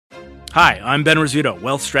Hi, I'm Ben Rizzuto,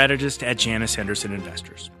 wealth strategist at Janus Henderson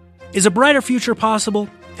Investors. Is a brighter future possible?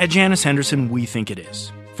 At Janus Henderson, we think it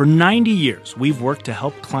is. For 90 years, we've worked to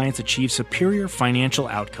help clients achieve superior financial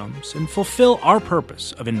outcomes and fulfill our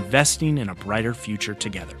purpose of investing in a brighter future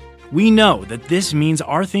together. We know that this means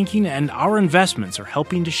our thinking and our investments are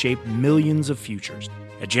helping to shape millions of futures.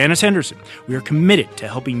 At Janus Henderson, we are committed to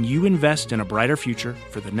helping you invest in a brighter future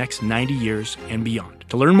for the next 90 years and beyond.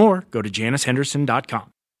 To learn more, go to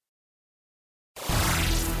janushenderson.com.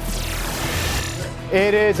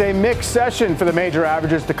 It is a mixed session for the major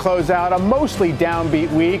averages to close out a mostly downbeat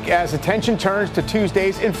week as attention turns to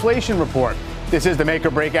Tuesday's inflation report. This is the make or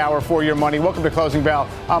break hour for your money. Welcome to Closing Bell.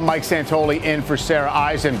 I'm Mike Santoli in for Sarah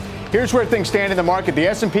Eisen. Here's where things stand in the market. The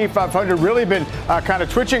S&P 500 really been kind of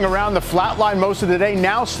twitching around the flat line most of the day,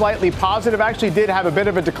 now slightly positive. Actually did have a bit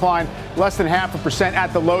of a decline, less than 0.5%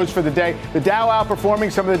 at the lows for the day. The Dow outperforming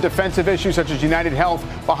some of the defensive issues such as United Health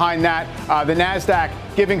behind that. The NASDAQ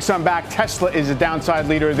giving some back. Tesla is a downside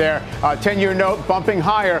leader there. 10-year note bumping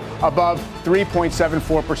higher above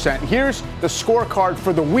 3.74%. Here's the scorecard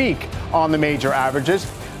for the week on the major averages.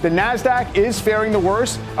 The NASDAQ is faring the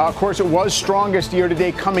worst. Of course, it was strongest year to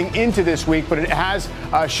date coming into this week, but it has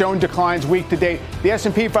shown declines week to date. The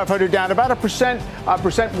S&P 500 down about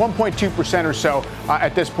 1.2% or so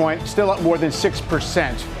at this point, still up more than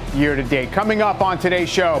 6% year to date. Coming up on today's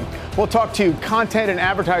show, we'll talk to content and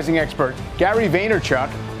advertising expert Gary Vaynerchuk,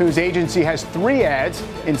 whose agency has 3 ads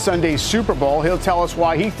in Sunday's Super Bowl. He'll tell us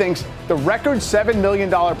why he thinks the record $7 million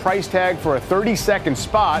price tag for a 30-second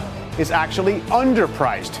spot is actually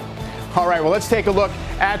underpriced. All right, well, let's take a look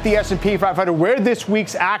at the S&P 500, where this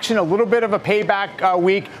week's action, a little bit of a payback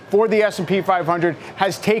week for the S&P 500,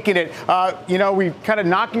 has taken it. We kind of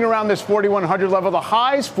knocking around this 4,100 level. The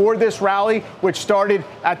highs for this rally, which started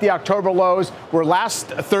at the October lows, were last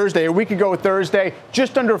Thursday, a week ago Thursday,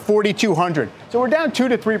 just under 4,200. So we're down 2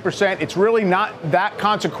 to 3%. It's really not that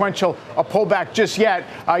consequential a pullback just yet.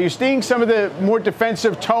 You're seeing some of the more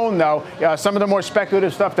defensive tone, though. Some of the more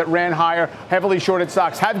speculative stuff that ran higher, heavily shorted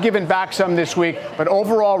stocks, have given back some this week, but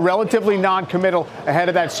overall relatively non-committal ahead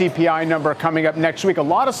of that CPI number coming up next week. A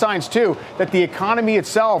lot of signs, too, that the economy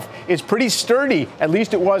itself is pretty sturdy. At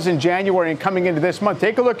least it was in January and coming into this month.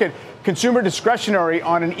 Take a look at consumer discretionary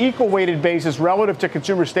on an equal weighted basis relative to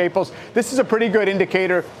consumer staples. This is a pretty good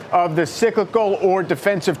indicator of the cyclical or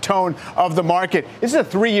defensive tone of the market. This is a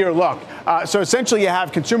 3-year look. So essentially you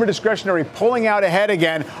have consumer discretionary pulling out ahead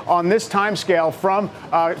again on this time scale from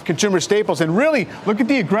consumer staples. And really look at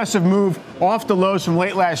the aggressive move off the lows from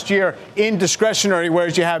late last year in discretionary,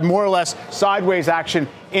 whereas you have more or less sideways action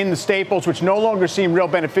in the staples, which no longer seem real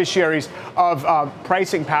beneficiaries of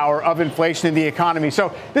pricing power of inflation in the economy.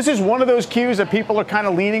 So this is one of those cues that people are kind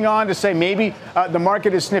of leaning on to say maybe the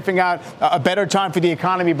market is sniffing out a better time for the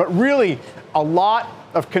economy, but really a lot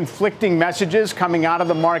of conflicting messages coming out of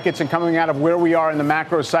the markets and coming out of where we are in the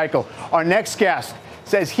macro cycle. Our next guest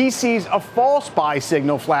says he sees a false buy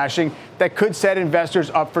signal flashing that could set investors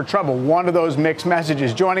up for trouble. One of those mixed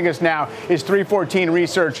messages. Joining us now is 314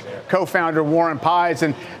 Research co-founder Warren Pies.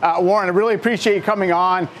 And Warren, I really appreciate you coming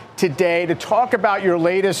on today to talk about your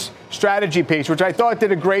latest strategy piece, which I thought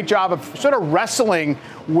did a great job of sort of wrestling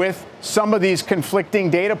with some of these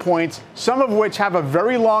conflicting data points, some of which have a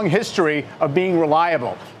very long history of being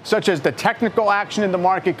reliable, such as the technical action in the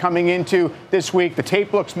market coming into this week. The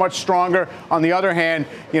tape looks much stronger. On the other hand,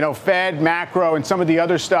 Fed, macro, and some of the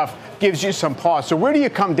other stuff gives you some pause. So where do you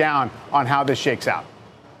come down on how this shakes out?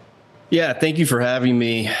 Yeah, thank you for having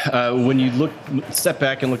me. When you step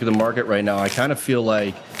back and look at the market right now, I kind of feel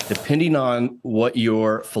like depending on what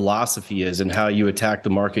your philosophy is and how you attack the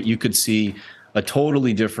market, you could see have a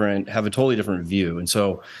totally different view. And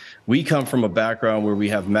so we come from a background where we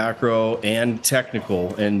have macro and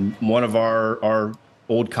technical. And one of our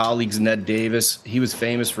old colleagues, Ned Davis, he was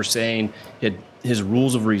famous for saying he had his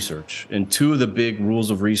rules of research. And 2 of the big rules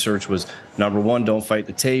of research was, number 1, don't fight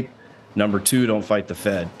the tape. Number 2, don't fight the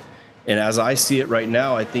Fed. And as I see it right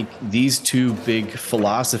now, I think these 2 big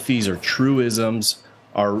philosophies or truisms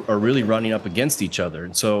are really running up against each other.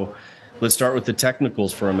 And so let's start with the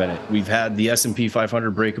technicals for a minute. We've had the S&P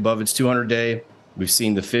 500 break above its 200-day. We've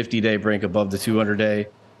seen the 50-day break above the 200-day.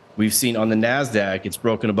 We've seen on the NASDAQ, it's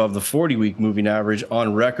broken above the 40-week moving average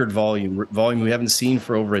on record volume we haven't seen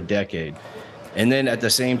for over a decade. And then at the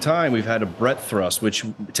same time, we've had a breadth thrust, which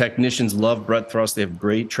technicians love breadth thrust. They have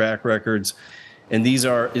great track records. And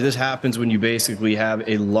this happens when you basically have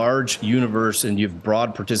a large universe and you have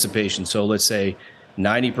broad participation. So let's say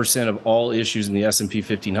 90% of all issues in the S&P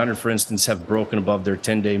 1500, for instance, have broken above their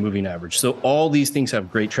 10-day moving average. So all these things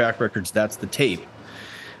have great track records. That's the tape.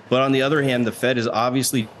 But on the other hand, the Fed is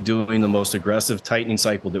obviously doing the most aggressive tightening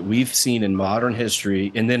cycle that we've seen in modern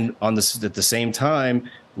history. And then at the same time,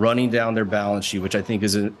 running down their balance sheet, which I think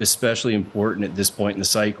is especially important at this point in the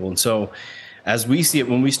cycle. And so as we see it,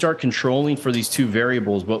 when we start controlling for these two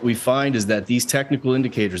variables, what we find is that these technical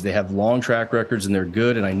indicators, they have long track records and they're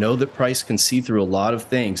good. And I know that price can see through a lot of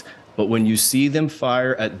things, but when you see them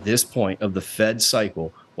fire at this point of the Fed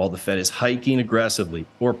cycle, while the Fed is hiking aggressively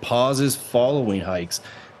or pauses following hikes,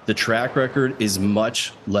 the track record is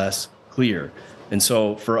much less clear. And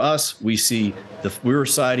so for us, we see we're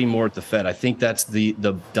siding more at the Fed. I think that's the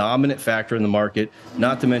dominant factor in the market,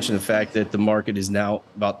 not to mention the fact that the market is now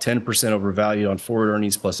about 10% overvalued on forward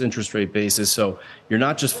earnings plus interest rate basis. So you're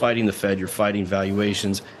not just fighting the Fed, you're fighting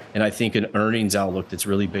valuations. And I think an earnings outlook that's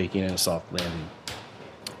really baking in a soft landing.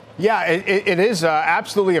 Yeah, it is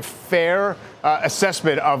absolutely a fair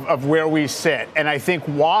assessment of where we sit. And I think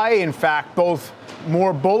why, in fact, both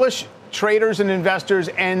more bullish traders and investors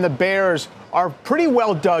and the bears are pretty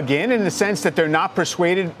well dug in the sense that they're not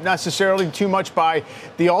persuaded necessarily too much by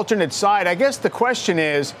the alternate side. I guess the question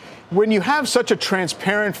is, when you have such a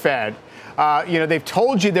transparent Fed, they've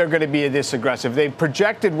told you they're going to be this aggressive. They've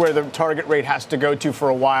projected where the target rate has to go to for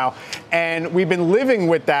a while. And we've been living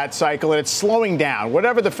with that cycle, and it's slowing down.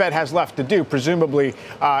 Whatever the Fed has left to do, presumably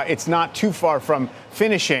it's not too far from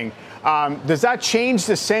finishing. Does that change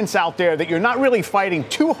the sense out there that you're not really fighting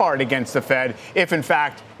too hard against the Fed if, in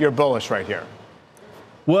fact, you're bullish right here?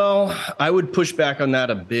 Well, I would push back on that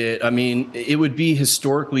a bit. I mean, it would be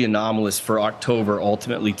historically anomalous for October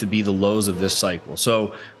ultimately to be the lows of this cycle.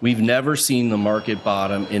 So we've never seen the market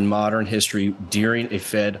bottom in modern history during a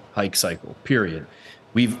Fed hike cycle, period.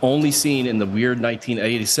 We've only seen in the weird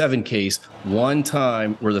 1987 case one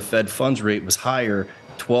time where the Fed funds rate was higher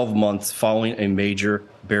 12 months following a major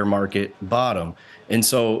bear market bottom. And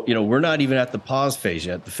so, we're not even at the pause phase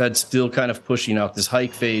yet. The Fed's still kind of pushing out this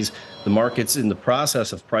hike phase. The market's in the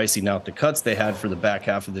process of pricing out the cuts they had for the back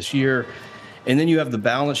half of this year. And then you have the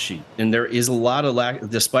balance sheet. And there is a lot of lack,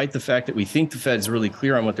 despite the fact that we think the Fed's really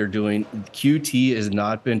clear on what they're doing, QT has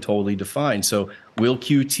not been totally defined. So will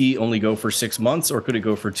QT only go for 6 months or could it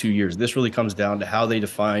go for 2 years? This really comes down to how they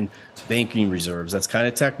define banking reserves. That's kind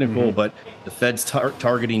of technical, but the Fed's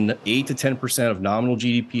targeting 8 to 10% of nominal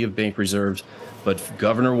GDP of bank reserves. But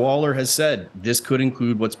Governor Waller has said this could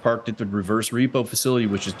include what's parked at the reverse repo facility,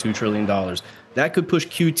 which is $2 trillion. That could push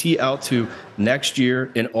QT out to next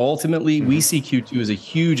year. And ultimately, we see Q2 as a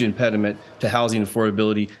huge impediment to housing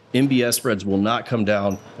affordability. MBS spreads will not come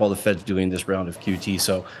down while the Fed's doing this round of QT.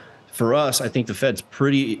 So for us, I think the Fed's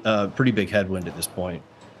pretty big headwind at this point.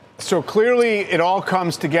 So clearly it all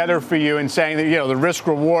comes together for you in saying that, the risk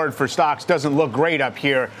reward for stocks doesn't look great up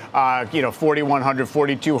here, 4,100,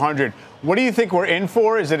 4,200. What do you think we're in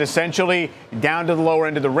for? Is it essentially down to the lower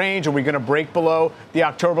end of the range? Are we going to break below the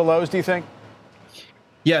October lows, do you think?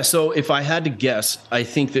 Yeah, so if I had to guess, I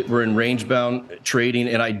think that we're in range-bound trading,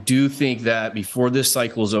 and I do think that before this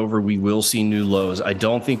cycle is over, we will see new lows. I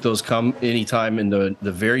don't think those come anytime in the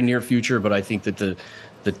very near future, but I think that the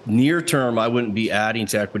near term, I wouldn't be adding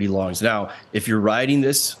to equity longs. Now, if you're riding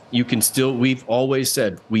this, you can still, we've always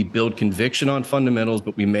said we build conviction on fundamentals,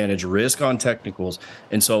 but we manage risk on technicals.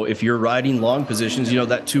 And so if you're riding long positions,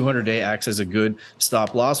 that 200-day acts as a good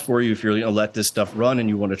stop loss for you if you're going to let this stuff run and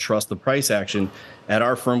you want to trust the price action. At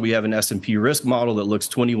our firm, we have an S&P risk model that looks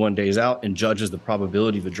 21 days out and judges the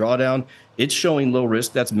probability of a drawdown. It's showing low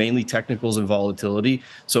risk. That's mainly technicals and volatility.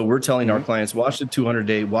 So we're telling our clients, watch the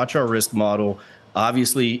 200-day, watch our risk model.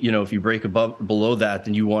 Obviously, if you break below that,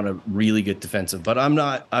 then you want to really get defensive. But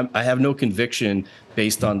I have no conviction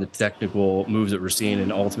based on the technical moves that we're seeing.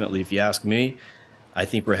 And ultimately, if you ask me, I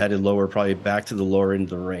think we're headed lower, probably back to the lower end of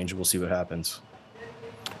the range. We'll see what happens.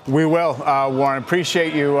 We will, Warren.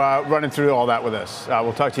 Appreciate you running through all that with us.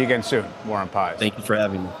 We'll talk to you again soon. Warren Pies. Thank you for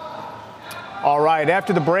having me. All right.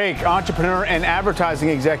 After the break, entrepreneur and advertising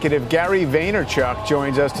executive Gary Vaynerchuk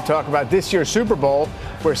joins us to talk about this year's Super Bowl,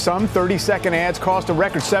 where some 30-second ads cost a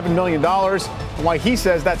record $7 million, and why he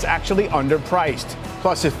says that's actually underpriced.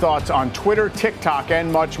 Plus his thoughts on Twitter, TikTok,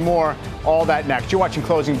 and much more. All that next. You're watching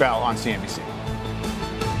Closing Bell on CNBC.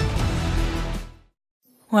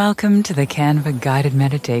 Welcome to the Canva guided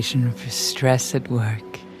meditation for stress at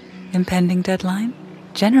work. Impending deadline?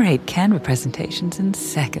 Generate Canva presentations in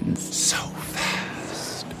seconds. So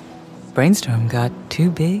fast. Brainstorm got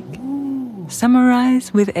too big? Ooh.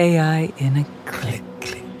 Summarize with AI in a click.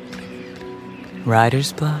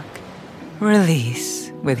 Writer's block?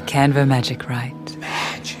 Release with Canva Magic Write.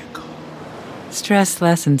 Magical. Stress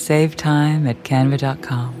less and save time at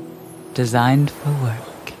canva.com. Designed for work.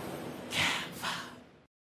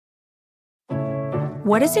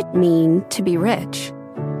 What does it mean to be rich?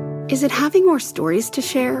 Is it having more stories to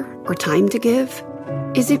share or time to give?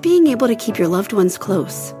 Is it being able to keep your loved ones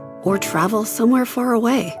close or travel somewhere far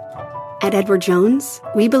away? At Edward Jones,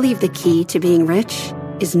 we believe the key to being rich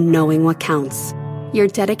is knowing what counts. Your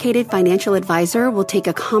dedicated financial advisor will take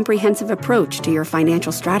a comprehensive approach to your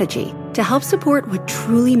financial strategy to help support what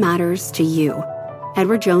truly matters to you.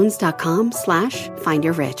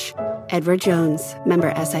 EdwardJones.com/findyourrich. Edward Jones,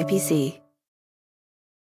 member SIPC.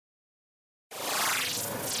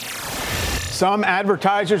 Some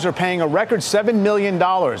advertisers are paying a record $7 million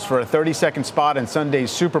for a 30-second spot in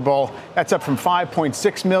Sunday's Super Bowl. That's up from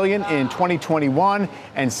 $5.6 million in 2021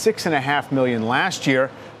 and $6.5 million last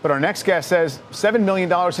year. But our next guest says $7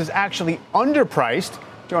 million is actually underpriced.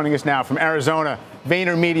 Joining us now from Arizona,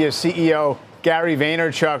 VaynerMedia CEO Gary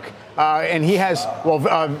Vaynerchuk. And he has,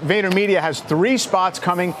 VaynerMedia has 3 spots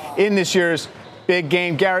coming in this year's big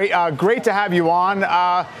game. Gary, great to have you on.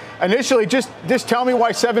 Initially, just tell me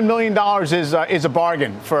why $7 million is a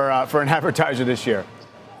bargain for an advertiser this year.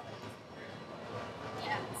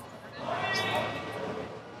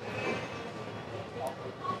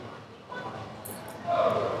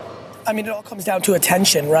 I mean, it all comes down to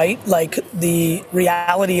attention, right? Like, the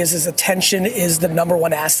reality is attention is the number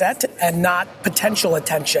one asset and not potential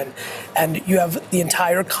attention. And you have the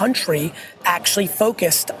entire country actually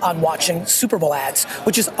focused on watching Super Bowl ads,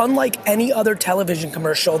 which is unlike any other television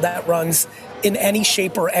commercial that runs in any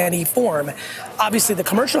shape or any form. Obviously, the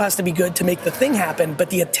commercial has to be good to make the thing happen,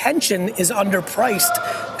 but the attention is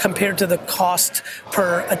underpriced compared to the cost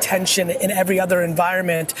per attention in every other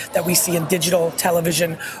environment that we see in digital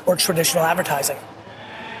television or traditional advertising.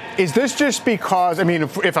 Is this just because, I mean,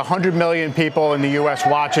 if 100 million people in the U.S.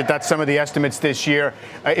 watch it, that's some of the estimates this year.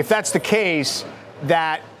 If that's the case,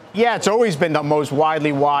 that, yeah, it's always been the most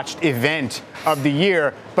widely watched event of the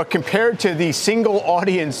year, but compared to the single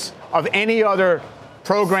audience of any other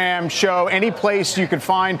program, show, any place you could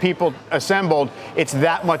find people assembled, it's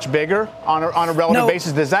that much bigger on a relative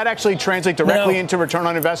basis. Does that actually translate directly into return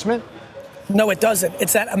on investment? No, it doesn't.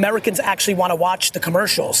 It's that Americans actually want to watch the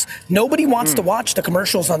commercials. Nobody wants to watch the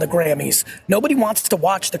commercials on the Grammys. Nobody wants to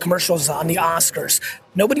watch the commercials on the Oscars.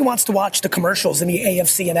 Nobody wants to watch the commercials in the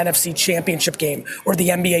AFC and NFC championship game or the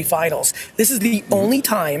NBA finals. This is the only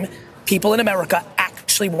time people in America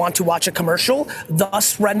actually want to watch a commercial,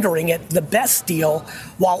 thus rendering it the best deal,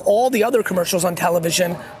 while all the other commercials on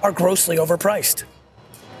television are grossly overpriced.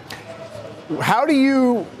 How do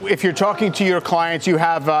you, if you're talking to your clients, you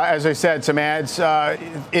have, as I said, some ads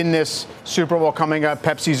in this Super Bowl coming up,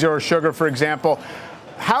 Pepsi Zero Sugar, for example.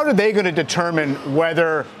 How are they going to determine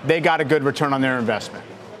whether they got a good return on their investment?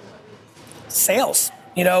 Sales,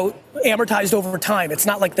 amortized over time. It's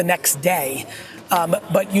not like the next day.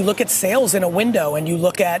 But you look at sales in a window and you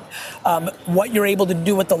look at what you're able to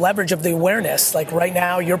do with the leverage of the awareness. Like right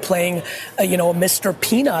now you're playing, a Mr.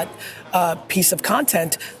 Peanut piece of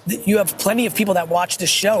content. You have plenty of people that watch this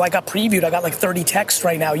show. I got previewed. I got like 30 texts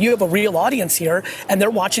right now. You have a real audience here and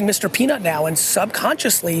they're watching Mr. Peanut now. And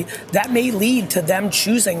subconsciously that may lead to them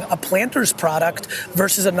choosing a Planters product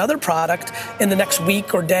versus another product in the next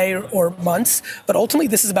week or day or months. But ultimately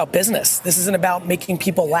this is about business. This isn't about making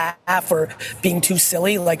people laugh or being too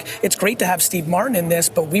silly. Like, it's great to have Steve Martin in this,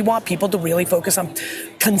 but we want people to really focus on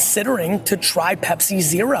considering to try Pepsi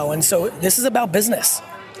Zero. And so this is about business.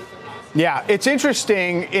 Yeah, it's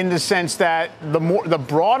interesting in the sense that the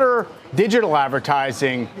broader digital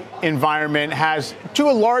advertising environment has, to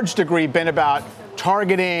a large degree, been about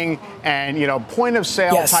targeting and, point of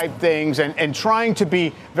sale type things and trying to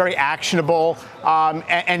be very actionable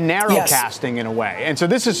and narrowcasting in a way. And so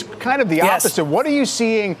this is kind of the opposite. What are you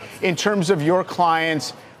seeing in terms of your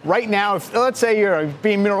clients right now? If, let's say you're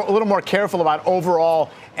being a little more careful about overall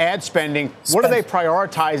ad spending, what are they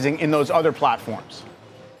prioritizing in those other platforms?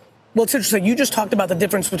 Well, it's interesting. You just talked about the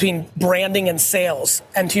difference between branding and sales.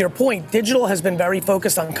 And to your point, digital has been very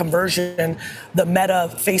focused on conversion. The Meta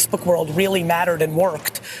Facebook world really mattered and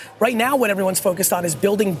worked. Right now, what everyone's focused on is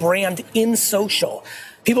building brand in social.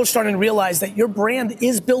 People are starting to realize that your brand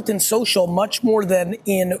is built in social much more than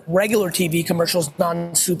in regular TV commercials,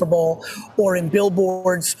 non-Super Bowl, or in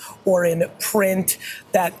billboards, or in print.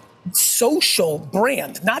 That social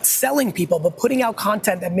brand, not selling people, but putting out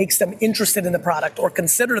content that makes them interested in the product or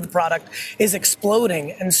consider the product, is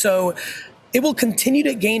exploding. And so it will continue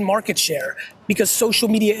to gain market share because social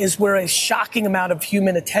media is where a shocking amount of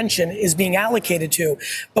human attention is being allocated to.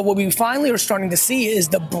 But what we finally are starting to see is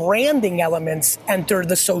the branding elements enter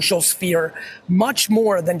the social sphere much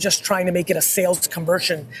more than just trying to make it a sales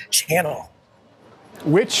conversion channel.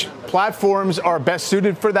 Which platforms are best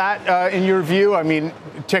suited for that, in your view? I mean,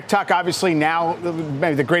 TikTok obviously now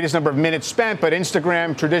maybe the greatest number of minutes spent, but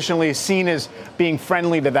Instagram traditionally is seen as being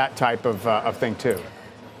friendly to that type of thing too.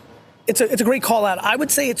 It's a great call out. I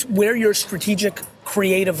would say it's where your strategic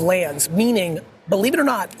creative lands, meaning, believe it or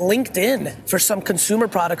not, LinkedIn for some consumer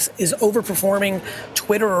products is overperforming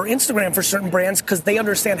Twitter or Instagram for certain brands because they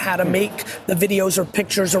understand how to make the videos or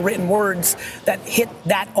pictures or written words that hit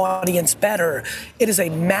that audience better. It is a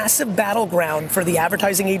massive battleground for the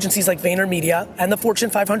advertising agencies like VaynerMedia and the Fortune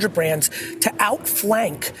 500 brands to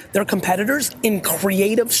outflank their competitors in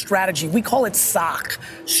creative strategy. We call it SOC,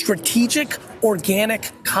 strategic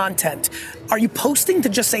organic content. Are you posting to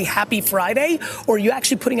just say happy Friday, or are you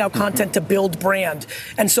actually putting out content to build brand?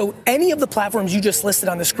 And so any of the platforms you just listed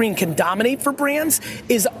on the screen can dominate for brands.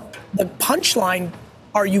 Is the punchline,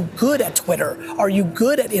 are you good at Twitter? Are you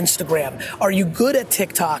good at Instagram? Are you good at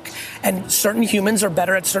TikTok? And certain humans are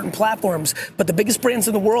better at certain platforms. But the biggest brands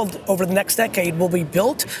in the world over the next decade will be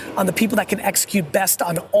built on the people that can execute best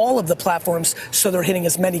on all of the platforms so they're hitting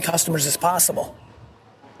as many customers as possible.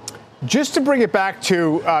 Just to bring it back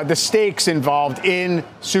to the stakes involved in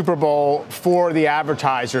Super Bowl for the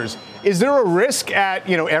advertisers, is there a risk at,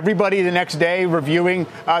 everybody the next day reviewing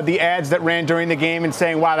the ads that ran during the game and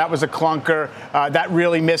saying, wow, that was a clunker, that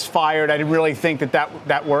really misfired, I didn't really think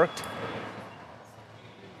that worked?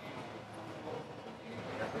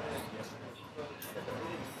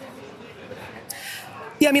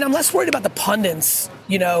 Yeah, I mean, I'm less worried about the pundits,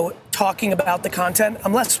 talking about the content.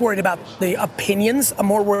 I'm less worried about the opinions. I'm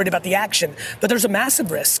more worried about the action. But there's a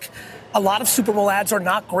massive risk. A lot of Super Bowl ads are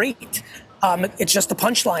not great. It's just a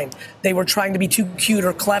punchline. They were trying to be too cute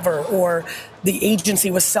or clever, or the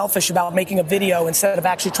agency was selfish about making a video instead of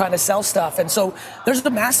actually trying to sell stuff. And so there's a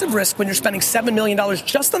massive risk when you're spending $7 million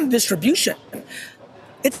just on distribution.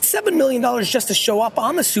 It's $7 million just to show up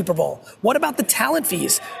on the Super Bowl. What about the talent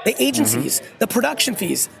fees, the agencies, the production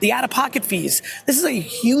fees, the out-of-pocket fees? This is a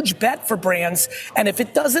huge bet for brands. And if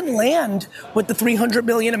it doesn't land with the 300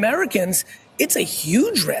 million Americans, it's a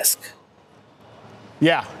huge risk.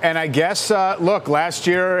 Yeah, and I guess, look, last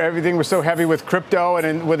year everything was so heavy with crypto,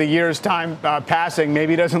 and with a year's time passing,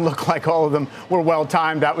 maybe it doesn't look like all of them were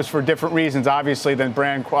well-timed. That was for different reasons, obviously, than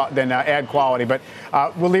ad quality. But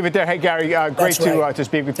we'll leave it there. Hey, Gary, great to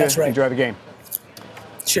speak with you. That's right. Enjoy the game.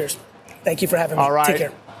 Cheers. Thank you for having me. All right. Take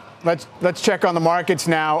care. Let's check on the markets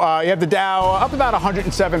now. You have the Dow up about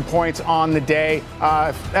 107 points on the day.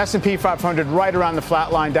 S&P 500 right around the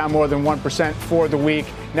flat line, down more than 1% for the week.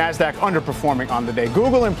 NASDAQ underperforming on the day.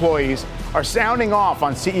 Google employees are sounding off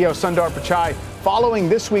on CEO Sundar Pichai following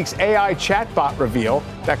this week's AI chatbot reveal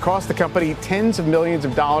that cost the company tens of millions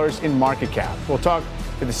of dollars in market cap. We'll talk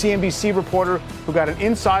to the CNBC reporter who got an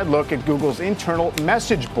inside look at Google's internal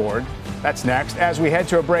message board. That's next. As we head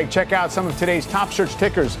to a break, check out some of today's top search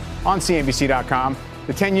tickers on CNBC.com.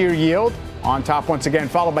 The 10-year yield on top once again,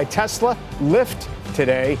 followed by Tesla, Lyft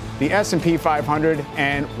today, the S&P 500,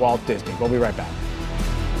 and Walt Disney. We'll be right back.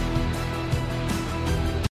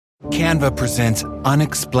 Canva presents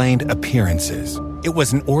Unexplained Appearances. It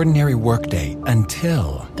was an ordinary workday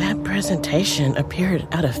until... that presentation appeared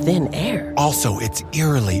out of thin air. Also, it's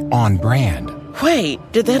eerily on brand. Wait,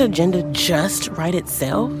 did that agenda just write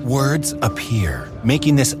itself? Words appear,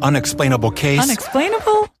 making this unexplainable case...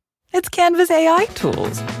 Unexplainable? It's Canva's AI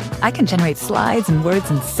tools. I can generate slides and words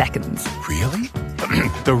in seconds. Really?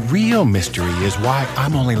 The real mystery is why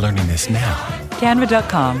I'm only learning this now.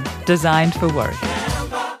 Canva.com, designed for work.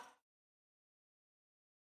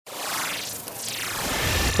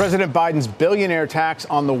 President Biden's billionaire tax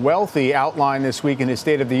on the wealthy outlined this week in his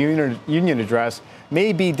State of the Union address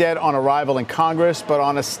may be dead on arrival in Congress, but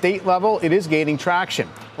on a state level, it is gaining traction.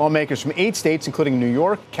 Lawmakers from 8 states, including New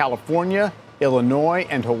York, California, Illinois,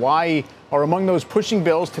 and Hawaii, are among those pushing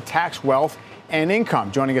bills to tax wealth and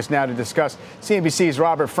income. Joining us now to discuss CNBC's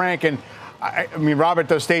Robert Frank. And I mean, Robert,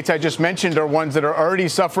 those states I just mentioned are ones that are already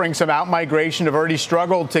suffering some out-migration, have already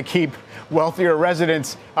struggled to keep wealthier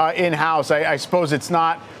residents in-house. I suppose it's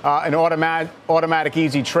not an automatic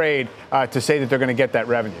easy trade to say that they're going to get that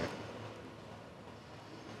revenue.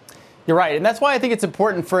 You're right. And that's why I think it's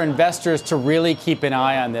important for investors to really keep an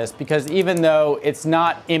eye on this, because even though it's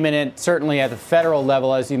not imminent, certainly at the federal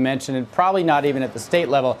level, as you mentioned, and probably not even at the state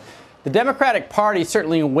level, the Democratic Party,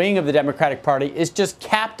 certainly a wing of the Democratic Party, is just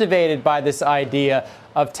captivated by this idea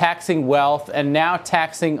of taxing wealth and now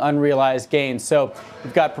taxing unrealized gains. So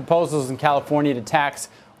we've got proposals in California to tax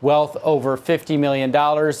wealth over $50 million.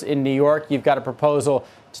 In New York, you've got a proposal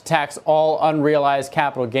to tax all unrealized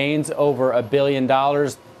capital gains over $1 billion.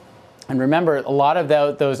 And remember, a lot of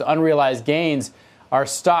those unrealized gains our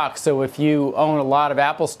stock. So if you own a lot of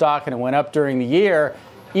Apple stock and it went up during the year,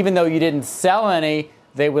 even though you didn't sell any,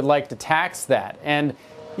 they would like to tax that. And,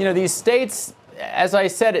 these states, as I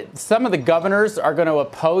said, some of the governors are going to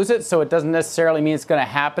oppose it, so it doesn't necessarily mean it's going to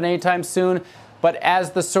happen anytime soon. But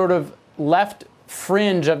as the sort of left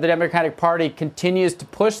fringe of the Democratic Party continues to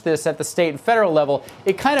push this at the state and federal level,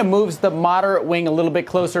 it kind of moves the moderate wing a little bit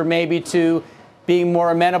closer maybe to being more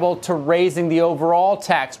amenable to raising the overall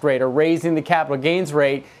tax rate or raising the capital gains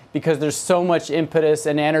rate, because there's so much impetus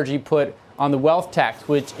and energy put on the wealth tax,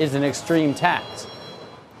 which is an extreme tax.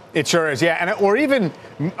 It sure is, yeah. Or even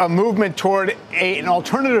a movement toward an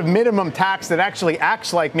alternative minimum tax that actually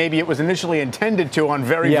acts like maybe it was initially intended to on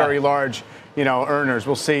very, very large, earners.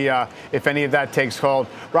 We'll see if any of that takes hold.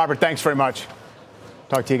 Robert, thanks very much.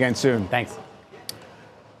 Talk to you again soon. Thanks.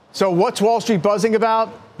 So what's Wall Street buzzing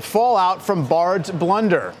about? Fallout from Bard's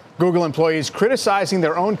blunder. Google employees criticizing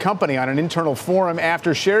their own company on an internal forum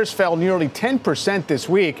after shares fell nearly 10% this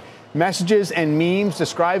week. Messages and memes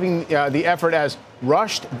describing the effort as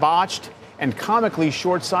rushed, botched, and comically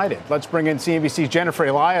short-sighted. Let's bring in CNBC's Jennifer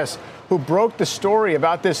Elias, who broke the story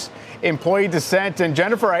about this employee dissent. And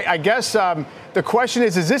Jennifer, I guess the question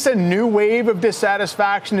is this a new wave of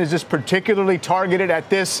dissatisfaction? Is this particularly targeted at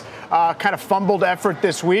this kind of fumbled effort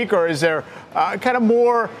this week, or is there kind of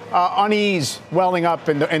more unease welling up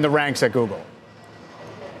in the ranks at Google?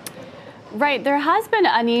 Right. There has been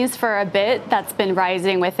unease for a bit that's been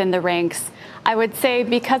rising within the ranks. I would say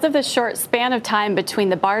because of the short span of time between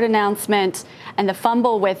the Bard announcement and the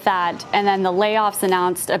fumble with that, and then the layoffs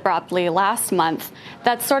announced abruptly last month,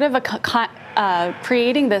 that's sort of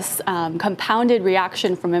creating this compounded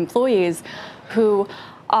reaction from employees who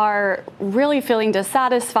are really feeling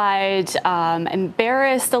dissatisfied,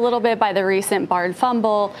 embarrassed a little bit by the recent Bard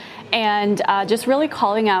fumble, and just really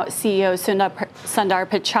calling out CEO Sundar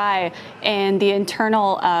Pichai in the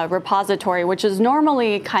internal repository, which is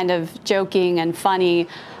normally kind of joking and funny.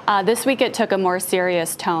 This week it took a more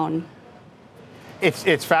serious tone.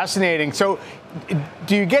 It's fascinating. So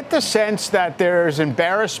do you get the sense that there's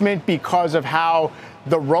embarrassment because of how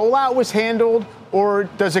the rollout was handled, or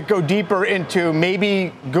does it go deeper into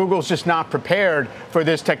maybe Google's just not prepared for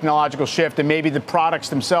this technological shift, and maybe the products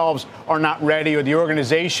themselves are not ready, or the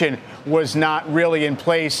organization was not really in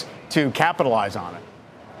place to capitalize on it?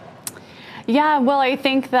 Yeah, well, I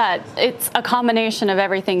think that it's a combination of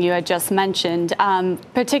everything you had just mentioned,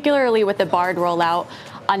 particularly with the Bard rollout.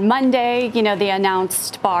 On Monday, they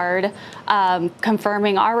announced Bard,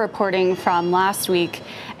 confirming our reporting from last week.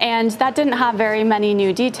 And that didn't have very many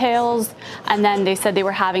new details. And then they said they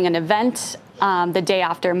were having an event the day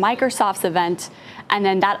after Microsoft's event. And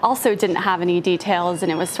then that also didn't have any details, and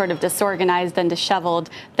it was sort of disorganized and disheveled.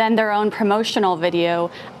 Then their own promotional video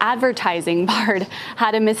advertising Bard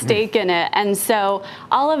had a mistake in it. And so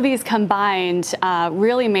all of these combined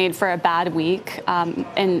really made for a bad week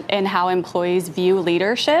in how employees view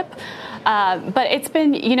leadership. But it's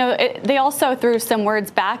been, they also threw some words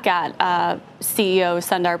back at CEO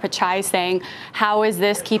Sundar Pichai saying, how is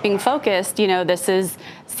this keeping focused? This is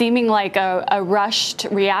seeming like a rushed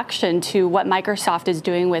reaction to what Microsoft is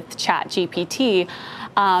doing with ChatGPT.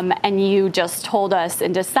 And you just told us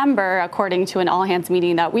in December, according to an all-hands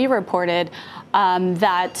meeting that we reported,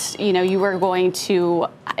 that, you were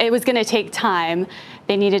it was going to take time.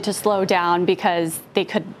 They needed to slow down because they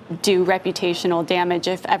could do reputational damage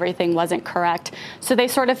if everything wasn't correct. So they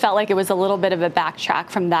sort of felt like it was a little bit of a backtrack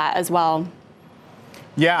from that as well.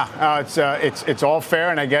 Yeah, it's all fair,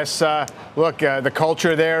 and I guess the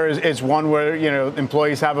culture there is one where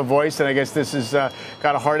employees have a voice, and I guess this has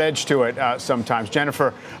got a hard edge to it sometimes.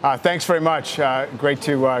 Jennifer, thanks very much. Great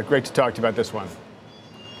to talk to you about this one.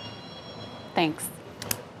 Thanks.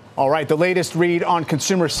 All right, the latest read on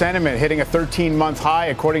consumer sentiment hitting a 13-month high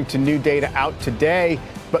according to new data out today.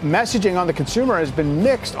 But messaging on the consumer has been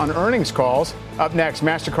mixed on earnings calls. Up next,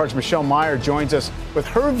 Mastercard's Michelle Meyer joins us with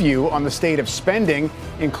her view on the state of spending,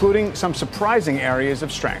 including some surprising areas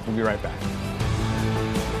of strength. We'll be right back.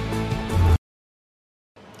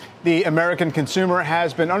 The American consumer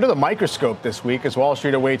has been under the microscope this week as Wall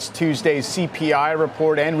Street awaits Tuesday's CPI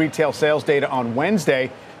report and retail sales data on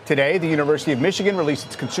Wednesday. Today, the University of Michigan released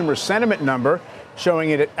its consumer sentiment number, showing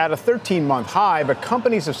it at a 13-month high, but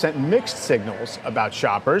companies have sent mixed signals about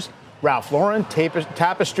shoppers. Ralph Lauren,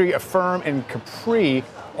 Tapestry, Affirm, and Capri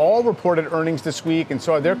all reported earnings this week and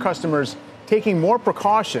saw their customers taking more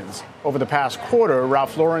precautions over the past quarter.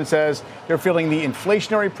 Ralph Lauren says they're feeling the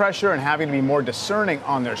inflationary pressure and having to be more discerning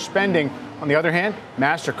on their spending. On the other hand,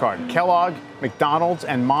 Mastercard, Kellogg, McDonald's,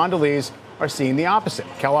 and Mondelez are seeing the opposite.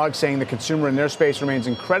 Kellogg saying the consumer in their space remains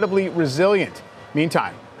incredibly resilient.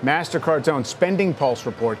 Meantime, Mastercard's own Spending Pulse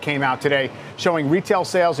report came out today, showing retail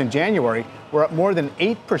sales in January were up more than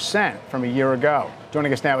 8% from a year ago.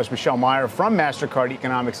 Joining us now is Michelle Meyer from Mastercard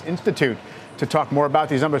Economics Institute to talk more about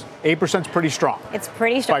these numbers. 8% is pretty strong. It's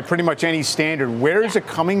pretty strong. By pretty much any standard. Where is it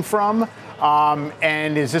coming from?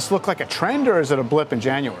 And does this look like a trend, or is it a blip in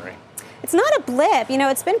January? It's not a blip.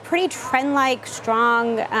 It's been pretty trend-like,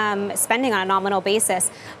 strong spending on a nominal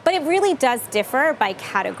basis, but it really does differ by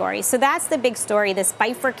category. So that's the big story, this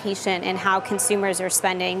bifurcation in how consumers are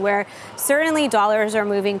spending, where certainly dollars are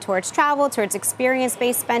moving towards travel, towards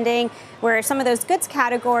experience-based spending, where some of those goods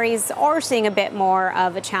categories are seeing a bit more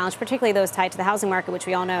of a challenge, particularly those tied to the housing market, which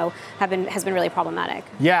we all know has been really problematic.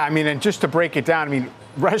 Yeah, and just to break it down,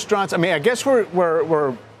 restaurants, I guess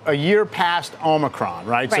we're a year past Omicron,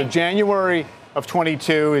 right? So January of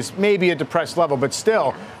 22 is maybe a depressed level, but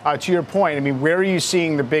still, to your point, where are you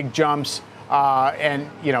seeing the big jumps?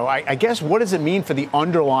 I guess, what does it mean for the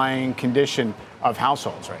underlying condition of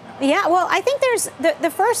households right now? Yeah, well, I think there's the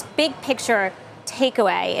first big picture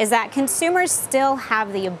takeaway is that consumers still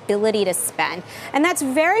have the ability to spend. And that's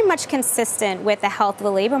very much consistent with the health of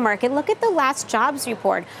the labor market. Look at the last jobs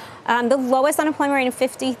report. The lowest unemployment rate in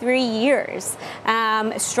 53 years,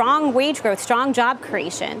 strong wage growth, strong job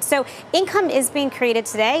creation. So income is being created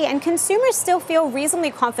today, and consumers still feel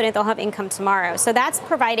reasonably confident they'll have income tomorrow. So that's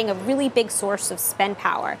providing a really big source of spend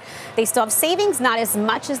power. They still have savings, not as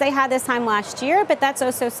much as they had this time last year, but that's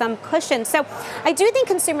also some cushion. So I do think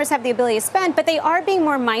consumers have the ability to spend, but they are being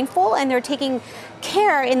more mindful, and they're taking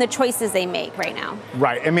care in the choices they make right now.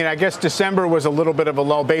 Right. I guess December was a little bit of a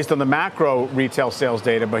lull based on the macro retail sales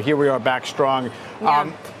data, but here we are back strong.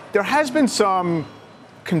 Yeah. There has been some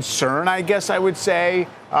concern, I guess I would say,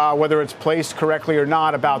 whether it's placed correctly or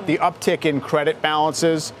not, about the uptick in credit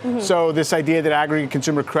balances. So this idea that aggregate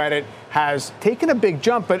consumer credit has taken a big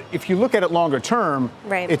jump, but if you look at it longer term,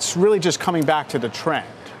 it's really just coming back to the trend.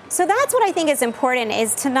 So that's what I think is important,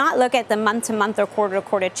 is to not look at the month-to-month or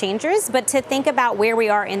quarter-to-quarter changes, but to think about where we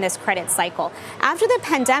are in this credit cycle. After the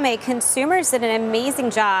pandemic, consumers did an amazing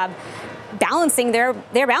job balancing their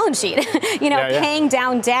balance sheet, paying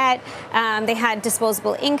down debt. They had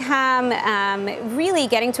disposable income, really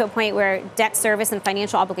getting to a point where debt service and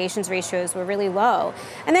financial obligations ratios were really low.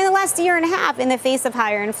 And then the last year and a half, in the face of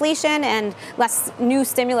higher inflation and less new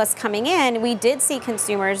stimulus coming in, we did see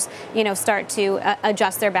consumers, start to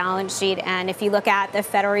adjust their balance sheet. And if you look at the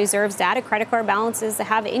Federal Reserve's data, credit card balances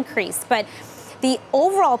have increased. But the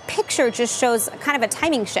overall picture just shows kind of a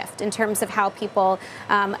timing shift in terms of how people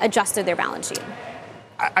adjusted their balance sheet.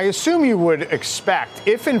 I assume you would expect,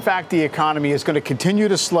 if in fact the economy is going to continue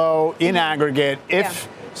to slow in aggregate, if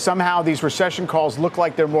somehow these recession calls look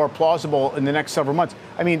like they're more plausible in the next several months,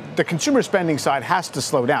 the consumer spending side has to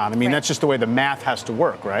slow down. That's just the way the math has to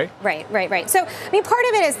work, right? Right. So, part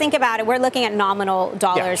of it is, think about it, we're looking at nominal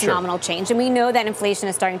dollars, nominal change, and we know that inflation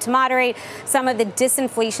is starting to moderate. Some of the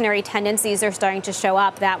disinflationary tendencies are starting to show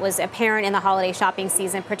up. That was apparent in the holiday shopping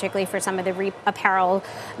season, particularly for some of the apparel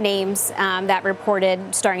names that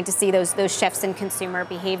reported starting to see those shifts in consumer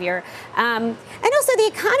behavior. And also, the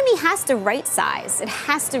economy has to right size. It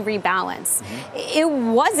has to rebalance. It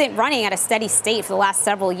wasn't running at a steady state for the last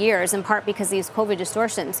several years, in part because of these COVID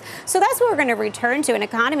distortions. So that's what we're going to return to, an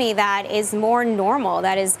economy that is more normal,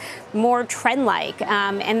 that is more trend-like.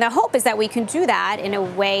 And the hope is that we can do that in a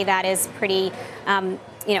way that is pretty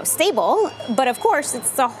stable. But of course,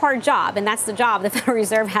 it's a hard job, and that's the job the Federal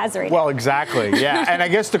Reserve has right now. Well, exactly, yeah. And I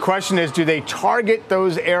guess the question is, do they target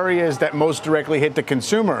those areas that most directly hit the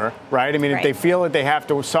consumer, right? If they feel that they have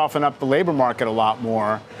to soften up the labor market a lot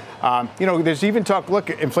more. There's even talk, look,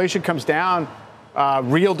 inflation comes down,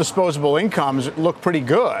 real disposable incomes look pretty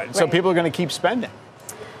good. So people are going to keep spending.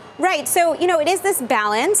 Right. So, it is this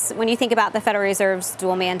balance when you think about the Federal Reserve's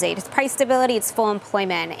dual mandate. It's price stability, it's full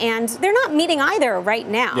employment, and they're not meeting either right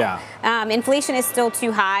now. Yeah. Inflation is still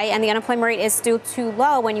too high, and the unemployment rate is still too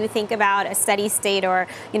low when you think about a steady state or,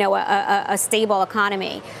 a stable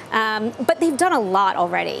economy. But they've done a lot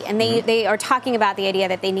already, and they are talking about the idea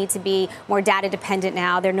that they need to be more data dependent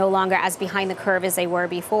now. They're no longer as behind the curve as they were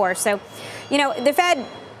before. So, the Fed,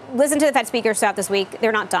 listen to the Fed speakers throughout this week.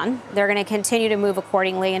 They're not done. They're going to continue to move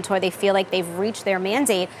accordingly until they feel like they've reached their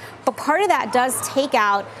mandate. But part of that does take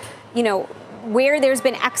out, where there's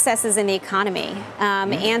been excesses in the economy.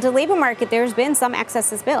 And the labor market, there's been some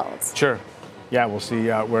excesses built. Sure. Yeah, we'll see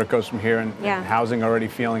where it goes from here. And housing already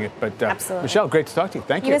feeling it. But absolutely. Michelle, great to talk to you.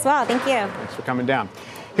 Thank you. You as well. Thank you. Thanks for coming down.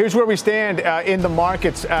 Here's where we stand in the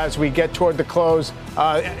markets as we get toward the close.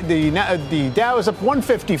 The Dow is up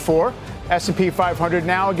 154. S&P 500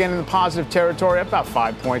 now again in the positive territory, up about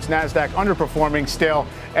 5 points. NASDAQ underperforming still,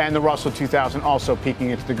 and the Russell 2000 also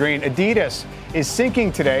peaking into the green. Adidas is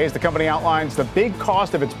sinking today as the company outlines the big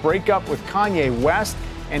cost of its breakup with Kanye West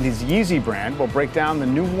and his Yeezy brand. We'll break down the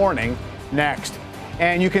new warning next.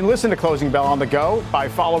 And you can listen to Closing Bell on the go by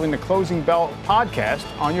following the Closing Bell podcast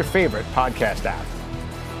on your favorite podcast app.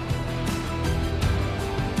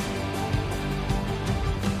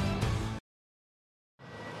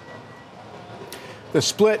 The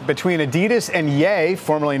split between Adidas and Ye,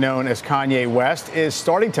 formerly known as Kanye West, is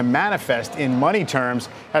starting to manifest in money terms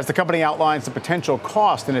as the company outlines the potential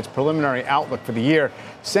cost in its preliminary outlook for the year,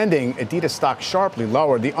 sending Adidas stock sharply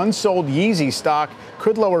lower. The unsold Yeezy stock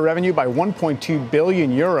could lower revenue by 1.2 billion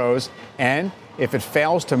euros, and if it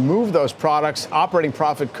fails to move those products, operating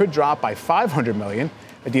profit could drop by 500 million.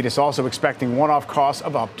 Adidas also expecting one-off costs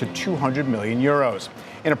of up to 200 million euros.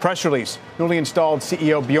 In a press release, newly installed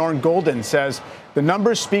CEO Bjorn Gulden says, "The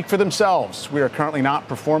numbers speak for themselves. We are currently not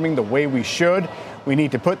performing the way we should. We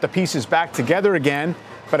need to put the pieces back together again,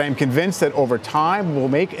 but I'm convinced that over time we'll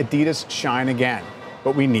make Adidas shine again.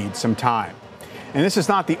 But we need some time." And this is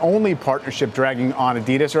not the only partnership dragging on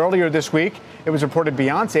Adidas. Earlier this week, it was reported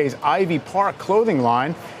Beyoncé's Ivy Park clothing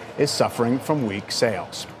line is suffering from weak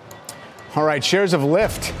sales. All right, shares of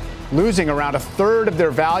Lyft losing around a third of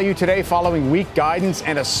their value today following weak guidance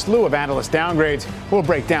and a slew of analyst downgrades. We'll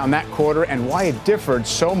break down that quarter and why it differed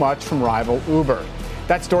so much from rival Uber.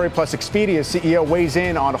 That story plus Expedia's CEO weighs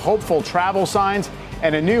in on hopeful travel signs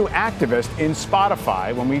and a new activist in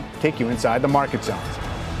Spotify when we take you inside the market zones.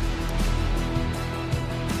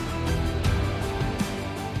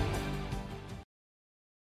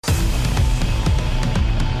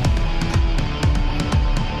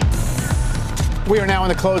 We are now in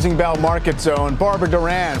the Closing Bell market zone. Barbara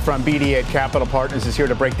Duran from BD8 Capital Partners is here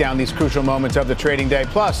to break down these crucial moments of the trading day.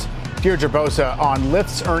 Plus, Deirdre Bosa on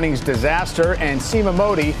Lyft's earnings disaster and Seema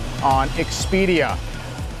Modi on Expedia.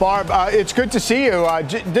 Barb, it's good to see you.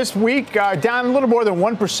 This week, down a little more than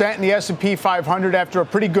 1% in the S&P 500 after a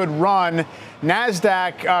pretty good run.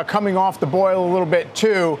 NASDAQ coming off the boil a little bit,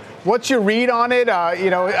 too. What's your read on it?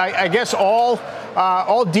 I guess all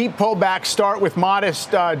deep pullbacks start with modest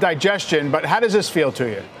digestion, but how does this feel to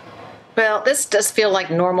you? Well, this does feel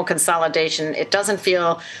like normal consolidation. It doesn't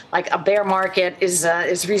feel like a bear market is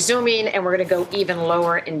resuming and we're going to go even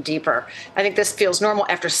lower and deeper. I think this feels normal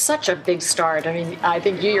after such a big start. I mean, I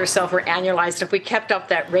think you yourself were annualized. If we kept up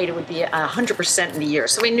that rate, it would be 100% in the year.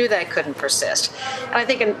 So we knew that couldn't persist. And I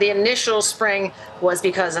think in the initial spring was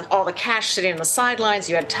because of all the cash sitting on the sidelines.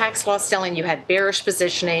 You had tax loss selling, you had bearish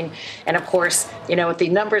positioning. And of course, with the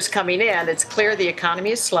numbers coming in, it's clear the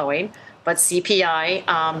economy is slowing. But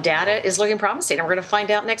CPI data is looking promising, and we're going to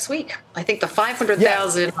find out next week. I think the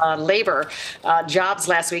 500,000 labor jobs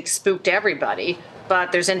last week spooked everybody,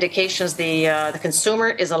 but there's indications the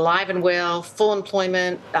consumer is alive and well, full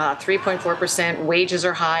employment, 3.4%, wages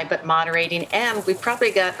are high but moderating, and we've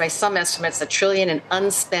probably got, by some estimates, $1 trillion in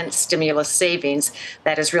unspent stimulus savings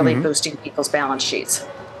that is really boosting people's balance sheets.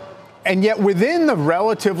 And yet within the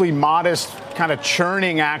relatively modest kind of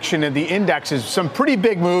churning action of the indexes, some pretty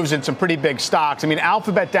big moves and some pretty big stocks. I mean,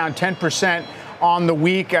 Alphabet down 10% on the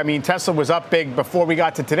week. I mean, Tesla was up big before we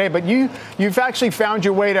got to today. But you've actually found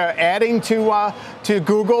your way to adding to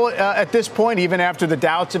Google at this point, even after the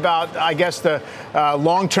doubts about, I guess, the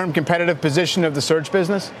long-term competitive position of the search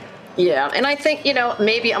business? Yeah, and I think,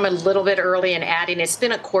 maybe I'm a little bit early in adding. It's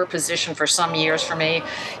been a core position for some years for me,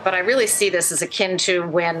 but I really see this as akin to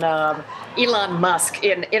when Elon Musk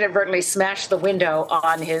inadvertently smashed the window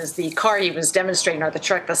on the car he was demonstrating, or the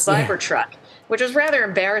truck, the Cybertruck, which was rather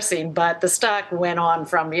embarrassing, but the stock went on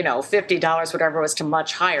from, $50, whatever it was, to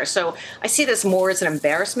much higher. So I see this more as an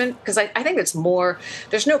embarrassment because I think it's more,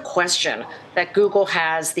 there's no question that Google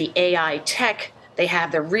has the AI tech, they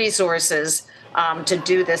have the resources to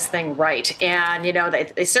do this thing right. And,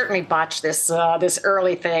 they certainly botched this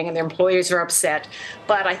early thing, and the employees are upset.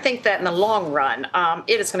 But I think that in the long run,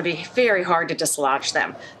 it is going to be very hard to dislodge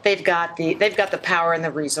them. They've got the power and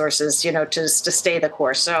the resources, to stay the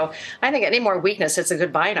course. So I think any more weakness, it's a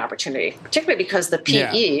good buying opportunity, particularly because the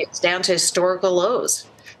PE is down to historical lows.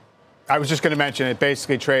 I was just going to mention it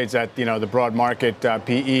basically trades at, the broad market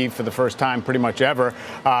PE for the first time pretty much ever,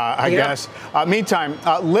 I guess. Meantime,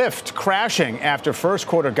 Lyft crashing after first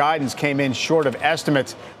quarter guidance came in short of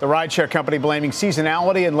estimates. The rideshare company blaming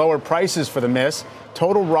seasonality and lower prices for the miss.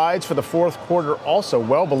 Total rides for the fourth quarter also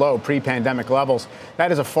well below pre-pandemic levels.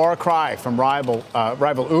 That is a far cry from rival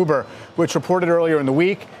Uber, which reported earlier in the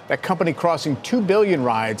week that company crossing 2 billion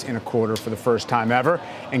rides in a quarter for the first time ever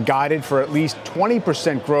and guided for at least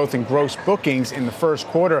 20% growth in gross bookings in the first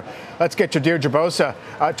quarter. Let's get to Deirdre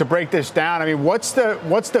Bosa to break this down. I mean, what's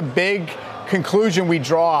the big conclusion we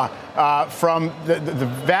draw from the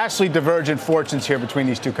vastly divergent fortunes here between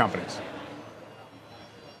these two companies?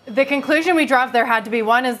 The conclusion we draw, if there had to be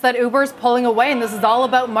one, is that Uber's pulling away, and this is all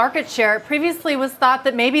about market share. It previously was thought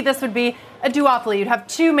that maybe this would be a duopoly. You'd have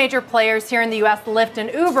two major players here in the U.S., Lyft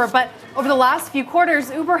and Uber, but over the last few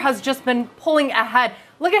quarters, Uber has just been pulling ahead.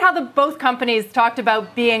 Look at how both companies talked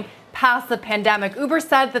about being past the pandemic. Uber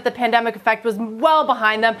said that the pandemic effect was well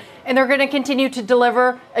behind them, and they're going to continue to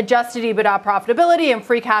deliver adjusted EBITDA profitability and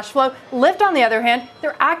free cash flow. Lyft, on the other hand,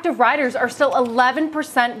 their active riders are still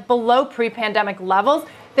 11% below pre-pandemic levels.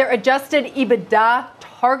 Their adjusted EBITDA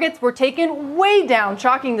targets were taken way down,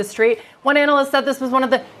 shocking the street. One analyst said this was one of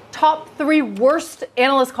the top 3 worst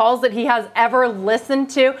analyst calls that he has ever listened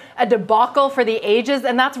to, a debacle for the ages,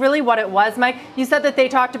 and that's really what it was, Mike. You said that they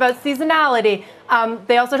talked about seasonality.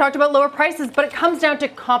 They also talked about lower prices, but it comes down to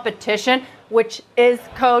competition, which is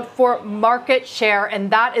code for market share, and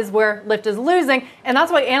that is where Lyft is losing, and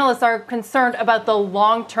that's why analysts are concerned about the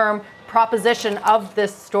long-term proposition of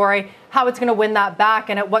this story, how it's going to win that back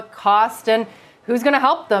and at what cost, and who's going to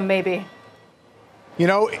help them maybe. You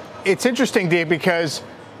know, it's interesting, Dee, because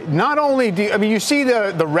not only you see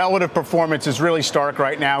the relative performance is really stark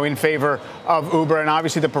right now in favor of Uber, and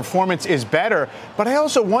obviously the performance is better, but I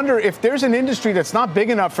also wonder if there's an industry that's not big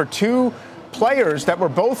enough for two players that were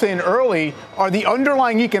both in early. Are the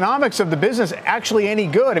underlying economics of the business actually any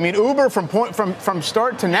good? I mean, Uber from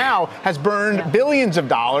start to now has burned billions of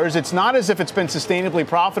dollars. It's not as if it's been sustainably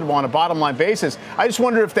profitable on a bottom line basis. I just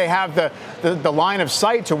wonder if they have the line of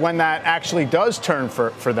sight to when that actually does turn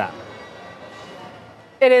for them.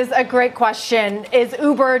 It is a great question. Is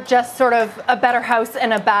Uber just sort of a better house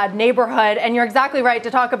in a bad neighborhood? And you're exactly right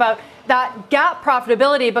to talk about that gap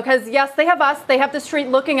profitability, because yes, they have us, they have the street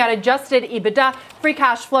looking at adjusted EBITDA, free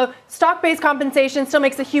cash flow, stock-based compensation still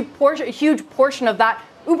makes a huge portion of that.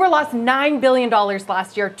 Uber lost $9 billion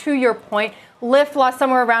last year, to your point. Lyft lost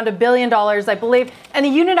somewhere around $1 billion, I believe. And the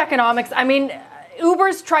unit economics, I mean,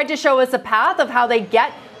 Uber's tried to show us a path of how they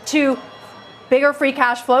get to bigger free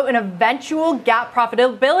cash flow and eventual gap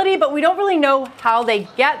profitability, but we don't really know how they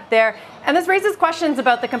get there. And this raises questions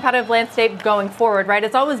about the competitive landscape going forward, right?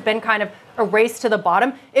 It's always been kind of a race to the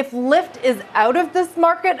bottom. If Lyft is out of this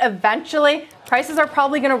market eventually, prices are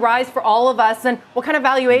probably going to rise for all of us. And what kind of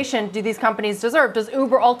valuation do these companies deserve? Does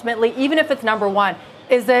Uber ultimately, even if it's number one,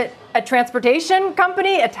 is it a transportation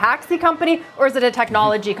company, a taxi company, or is it a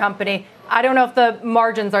technology company? I don't know if the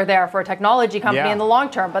margins are there for a technology company in the long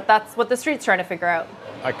term, but that's what the street's trying to figure out.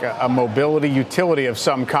 Like a mobility utility of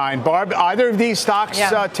some kind. Barb, either of these stocks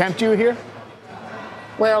tempt you here?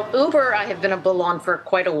 Well, Uber, I have been a bull on for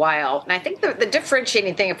quite a while. And I think the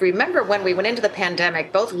differentiating thing, if you remember when we went into the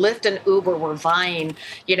pandemic, both Lyft and Uber were vying,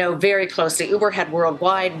 very closely. Uber had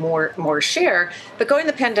worldwide more share. But going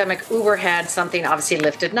into the pandemic, Uber had something obviously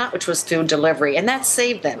Lyft did not, which was food delivery. And that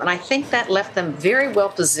saved them. And I think that left them very well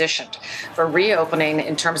positioned for reopening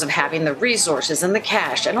in terms of having the resources and the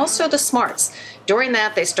cash and also the smarts. During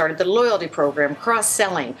that, they started the loyalty program,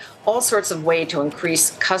 cross-selling, all sorts of ways to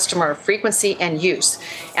increase customer frequency and use.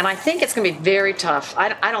 And I think it's going to be very tough.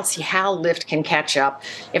 I don't see how Lyft can catch up.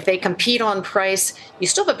 If they compete on price, you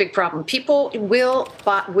still have a big problem. People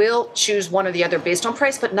will choose one or the other based on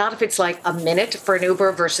price, but not if it's like a minute for an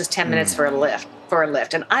Uber versus 10 minutes for a Lyft.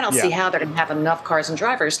 And I don't see how they're going to have enough cars and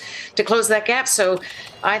drivers to close that gap. So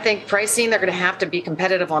I think pricing, they're going to have to be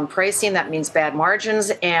competitive on pricing. That means bad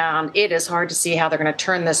margins. And it is hard to see how they're going to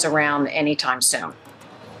turn this around anytime soon.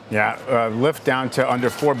 Yeah, Lyft down to under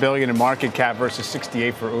 $4 billion in market cap versus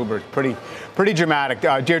 68 for Uber. Pretty dramatic.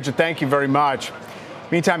 Deirdre, thank you very much.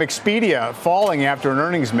 Meantime, Expedia falling after an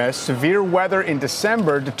earnings miss. Severe weather in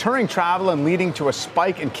December deterring travel and leading to a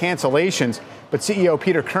spike in cancellations. But CEO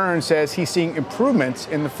Peter Kern says he's seeing improvements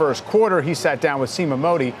in the first quarter. He sat down with Seema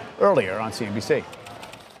Modi earlier on CNBC.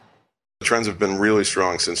 The trends have been really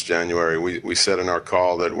strong since January. We said in our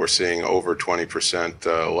call that we're seeing over 20%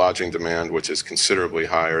 lodging demand, which is considerably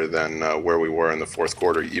higher than where we were in the fourth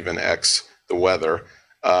quarter, even ex the weather.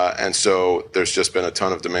 And so there's just been a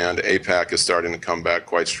ton of demand. APAC is starting to come back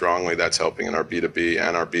quite strongly. That's helping in our B2B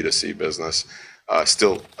and our B2C business.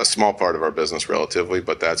 Still a small part of our business relatively,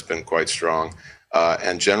 but that's been quite strong.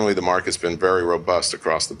 And generally, the market's been very robust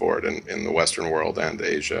across the board in the Western world and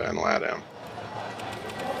Asia and LATAM.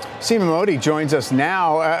 Seema Modi joins us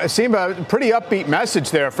now. Seema, pretty upbeat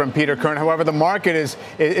message there from Peter Kern. However, the market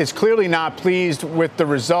is clearly not pleased with the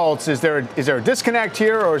results. Is there a disconnect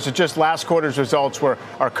here, or is it just last quarter's results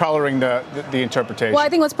are coloring the interpretation? Well, I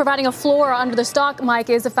think what's providing a floor under the stock,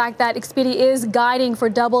 Mike, is the fact that Expedia is guiding for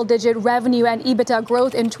double-digit revenue and EBITDA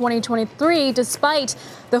growth in 2023, despite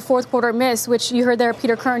the fourth quarter miss, which you heard there,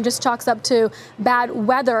 Peter Kern just chalks up to bad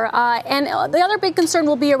weather. And the other big concern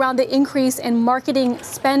will be around the increase in marketing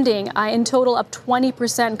spending, in total up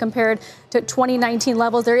 20% compared to 2019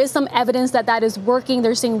 levels. There is some evidence that is working.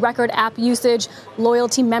 They're seeing record app usage.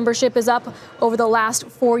 Loyalty membership is up over the last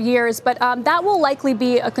 4 years. But that will likely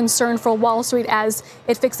be a concern for Wall Street as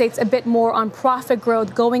it fixates a bit more on profit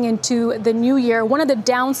growth going into the new year. One of the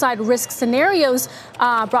downside risk scenarios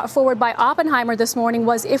brought forward by Oppenheimer this morning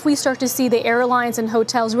was if we start to see the airlines and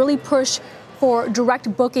hotels really push for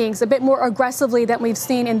direct bookings a bit more aggressively than we've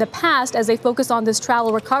seen in the past as they focus on this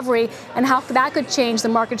travel recovery, and how that could change the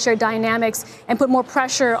market share dynamics and put more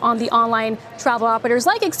pressure on the online travel operators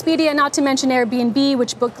like Expedia, not to mention Airbnb,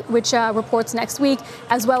 which reports next week,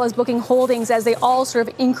 as well as Booking Holdings, as they all sort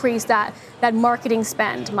of increase that marketing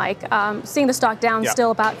spend, Mike. Seeing the stock down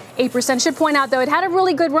still about 8%. Should point out, though, it had a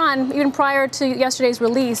really good run even prior to yesterday's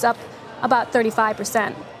release, up about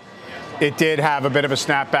 35%. It did have a bit of a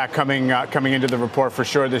snapback coming into the report for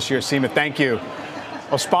sure this year. Seema, thank you.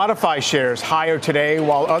 Well, Spotify shares higher today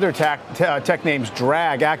while other tech names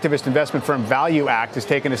drag. Activist investment firm Value Act has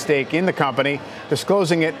taken a stake in the company,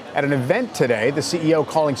 disclosing it at an event today. The CEO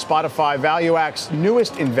calling Spotify Value Act's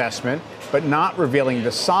newest investment, but not revealing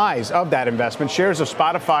the size of that investment. Shares of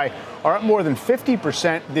Spotify are up more than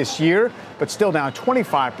 50% this year, but still down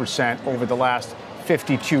 25% over the last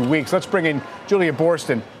 52 weeks. Let's bring in Julia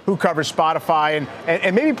Borston, who covers Spotify,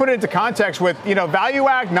 and maybe put it into context with, Value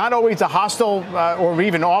Act, not always a hostile or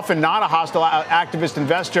even often not a hostile activist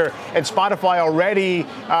investor, and Spotify already,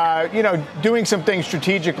 doing some things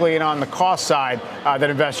strategically and on the cost side that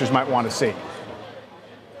investors might want to see.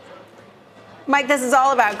 Mike, this is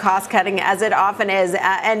all about cost cutting, as it often is,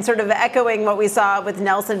 and sort of echoing what we saw with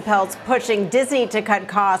Nelson Peltz pushing Disney to cut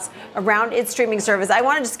costs around its streaming service. I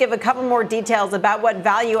want to just give a couple more details about what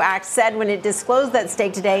Value Act said when it disclosed that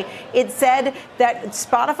stake today. It said that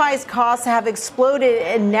Spotify's costs have exploded,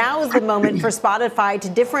 and now is the moment for Spotify to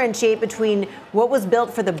differentiate between what was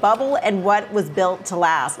built for the bubble and what was built to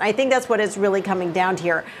last. And I think that's what it's really coming down to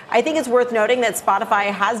here. I think it's worth noting that Spotify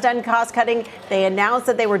has done cost cutting. They announced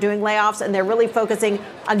that they were doing layoffs, and they're really focusing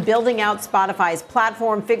on building out Spotify's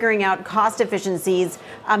platform, figuring out cost efficiencies.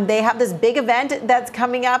 They have this big event that's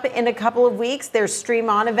coming up in a couple of weeks, their Stream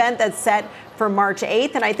On event that's set for March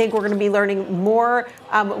 8th. And I think we're going to be learning more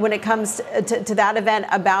when it comes to that event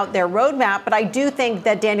about their roadmap. But I do think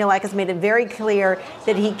that Daniel Ek has made it very clear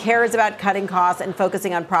that he cares about cutting costs and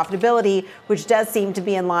focusing on profitability, which does seem to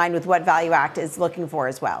be in line with what Value Act is looking for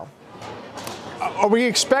as well. Are we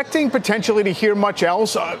expecting potentially to hear much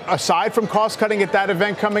else aside from cost cutting at that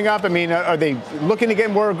event coming up? I mean, are they looking to get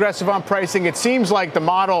more aggressive on pricing? It seems like the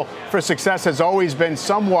model for success has always been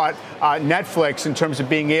somewhat Netflix in terms of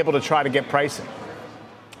being able to try to get pricing.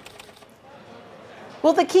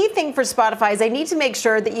 Well, the key thing for Spotify is they need to make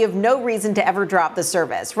sure that you have no reason to ever drop the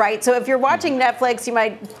service, right? So if you're watching Netflix, you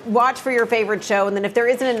might watch for your favorite show, and then if there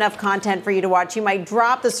isn't enough content for you to watch, you might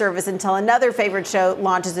drop the service until another favorite show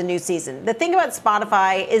launches a new season. The thing about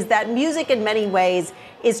Spotify is that music in many ways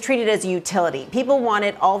is treated as a utility. People want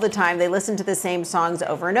it all the time. They listen to the same songs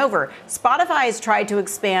over and over. Spotify has tried to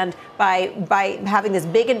expand by having this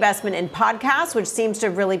big investment in podcasts, which seems to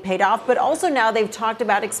have really paid off, but also now they've talked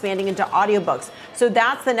about expanding into audiobooks. So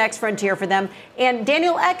that's the next frontier for them. And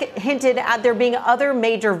Daniel Ek hinted at there being other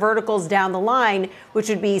major verticals down the line, which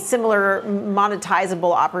would be similar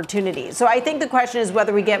monetizable opportunities. So I think the question is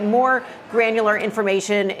whether we get more granular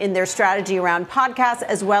information in their strategy around podcasts,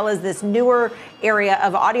 as well as this newer area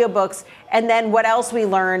of audiobooks, and then what else we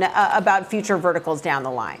learn about future verticals down the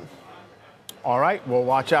line. All right, we'll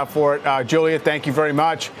watch out for it. Julia, thank you very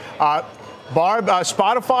much. Barb,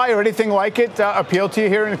 Spotify or anything like it appeal to you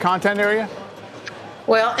here in the content area?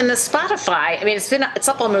 Well, in the Spotify, I mean, it's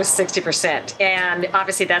up almost 60%. And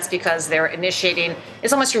obviously that's because they're initiating,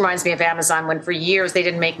 it almost reminds me of Amazon when for years they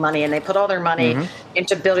didn't make money and they put all their money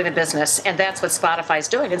into building the business. And that's what Spotify's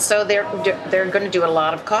doing. And so they're going to do a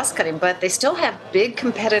lot of cost cutting, but they still have big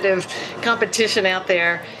competitive competition out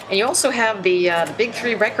there. And you also have the big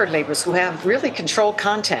three record labels who have really controlled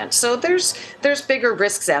content. So there's bigger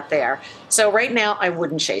risks out there. So right now I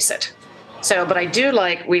wouldn't chase it. So, but I do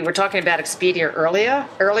like, we were talking about Expedia earlier.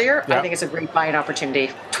 Yep. I think it's a great buying opportunity.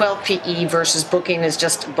 12 PE versus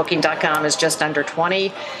Booking.com is just under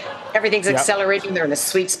 20. Everything's accelerating. They're in the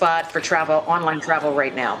sweet spot for travel, online travel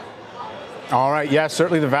right now. All right. Yes,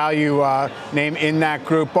 certainly the value name in that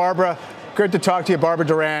group. Barbara, good to talk to you. Barbara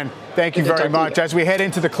Duran, thank you very much. As we head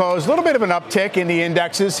into the close, a little bit of an uptick in the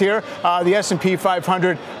indexes here. The S&P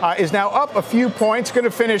 500 is now up a few points, going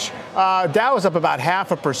to finish, Dow is up about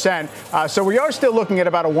 0.5%. So we are still looking at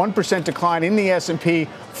about a 1% decline in the S&P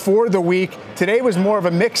for the week. Today was more of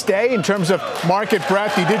a mixed day in terms of market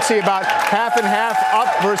breadth. You did see about half and half up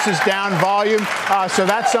versus down volume. So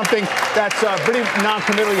that's something that's pretty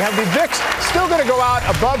non-committal. You have the VIX still going to go out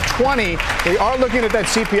above 20. They are looking at that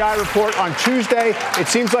CPI report on Tuesday. It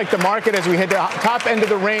seems like the market, as we hit the top end of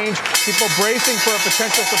the range, people bracing for a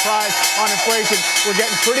potential surprise on inflation. We're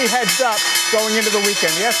getting pretty heads up going into the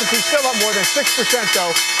weekend. The S&P still up more than 6%,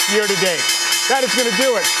 though, year to date. That is going to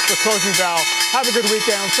do it for Closing Bell. Have a good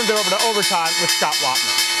weekend. Let's send it over to Overtime with Scott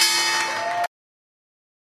Wapner.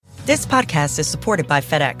 This podcast is supported by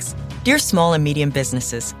FedEx. Dear small and medium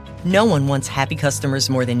businesses, no one wants happy customers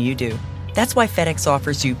more than you do. That's why FedEx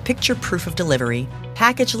offers you picture proof of delivery,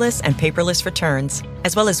 packageless and paperless returns,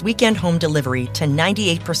 as well as weekend home delivery to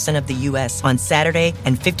 98% of the U.S. on Saturday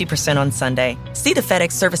and 50% on Sunday. See the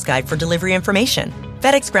FedEx service guide for delivery information.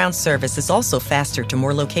 FedEx Ground service is also faster to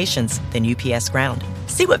more locations than UPS Ground.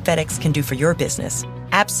 See what FedEx can do for your business.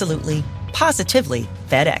 Absolutely, positively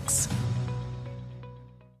FedEx.